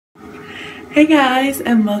Hey guys,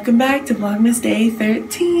 and welcome back to Vlogmas Day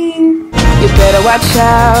 13. You better watch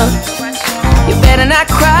out. You better not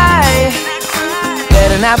cry.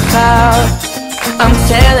 Better not pout. I'm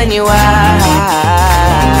telling you why.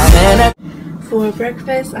 For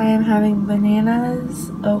breakfast, I am having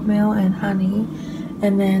bananas, oatmeal, and honey,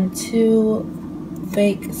 and then 2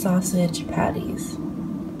 fake sausage patties.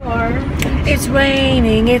 It's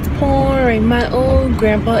raining, it's pouring, my old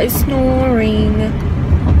grandpa is snoring.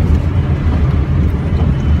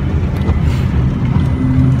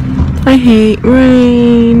 I hate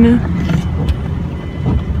rain.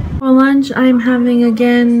 For lunch, I'm having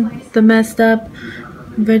again the messed up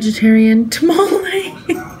vegetarian tamale.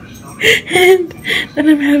 And then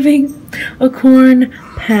I'm having a corn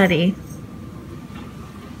patty.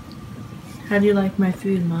 How do you like my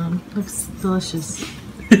food, Mom? Looks delicious.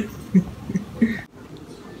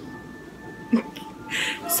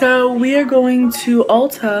 So we are going to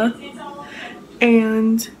Ulta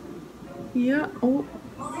and yeah,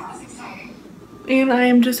 and I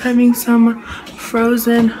am just having some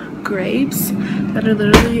frozen grapes that are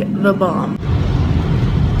literally the bomb.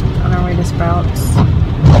 On our way to Sprouts.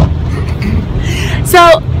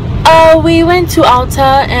 So we went to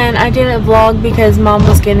Ulta and I didn't vlog because Mom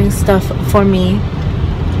was getting stuff for me.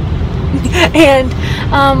 And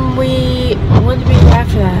what did we do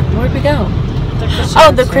after that? Where did we go?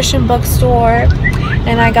 The Christian bookstore.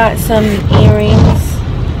 And I got some earrings.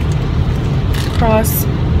 Cross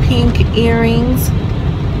pink earrings.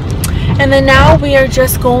 And then now we are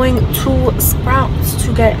just going to Sprouts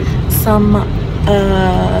to get some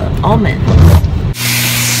almonds.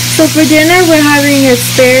 So for dinner we're having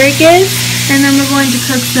asparagus, and then we're going to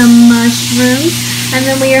cook some mushrooms, and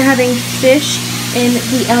then we are having fish in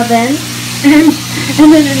the oven,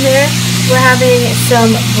 and then in there we're having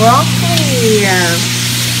some broccoli.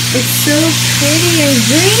 It's so pretty and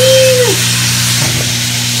green.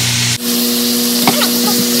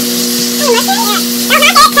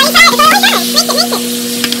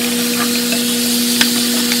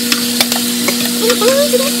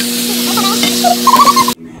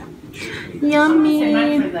 Yummy.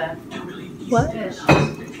 What?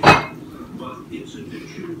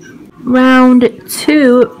 Round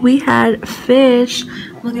 2, we had fish.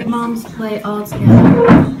 Look at Mom's plate all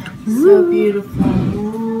together. So beautiful.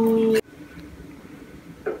 Ooh.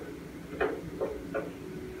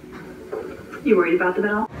 You worried about the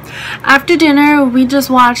bell? After dinner, we just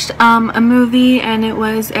watched a movie, and it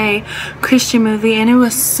was a Christian movie, and it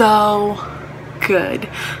was so good.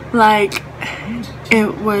 Like,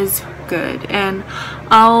 it was good, and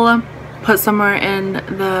I'll put somewhere in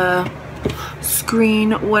the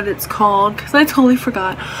screen what it's called because I totally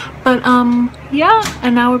forgot. But yeah,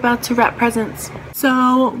 and now we're about to wrap presents.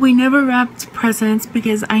 So we never wrapped presents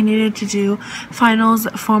because I needed to do finals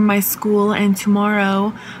for my school, and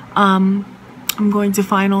tomorrow I'm going to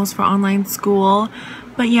finals for online school.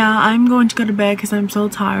 But yeah, I'm going to go to bed because I'm so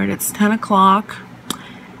tired. It's 10 o'clock,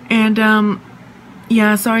 and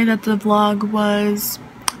yeah, sorry that the vlog was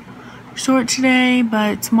short today,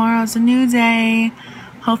 but tomorrow's a new day.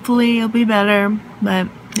 Hopefully it'll be better. But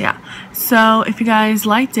yeah, so if you guys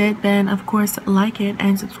liked it, then of course like it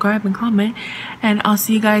and subscribe and comment, and I'll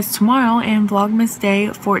see you guys tomorrow in Vlogmas Day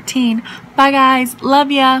 14. Bye guys,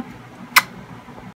 love ya.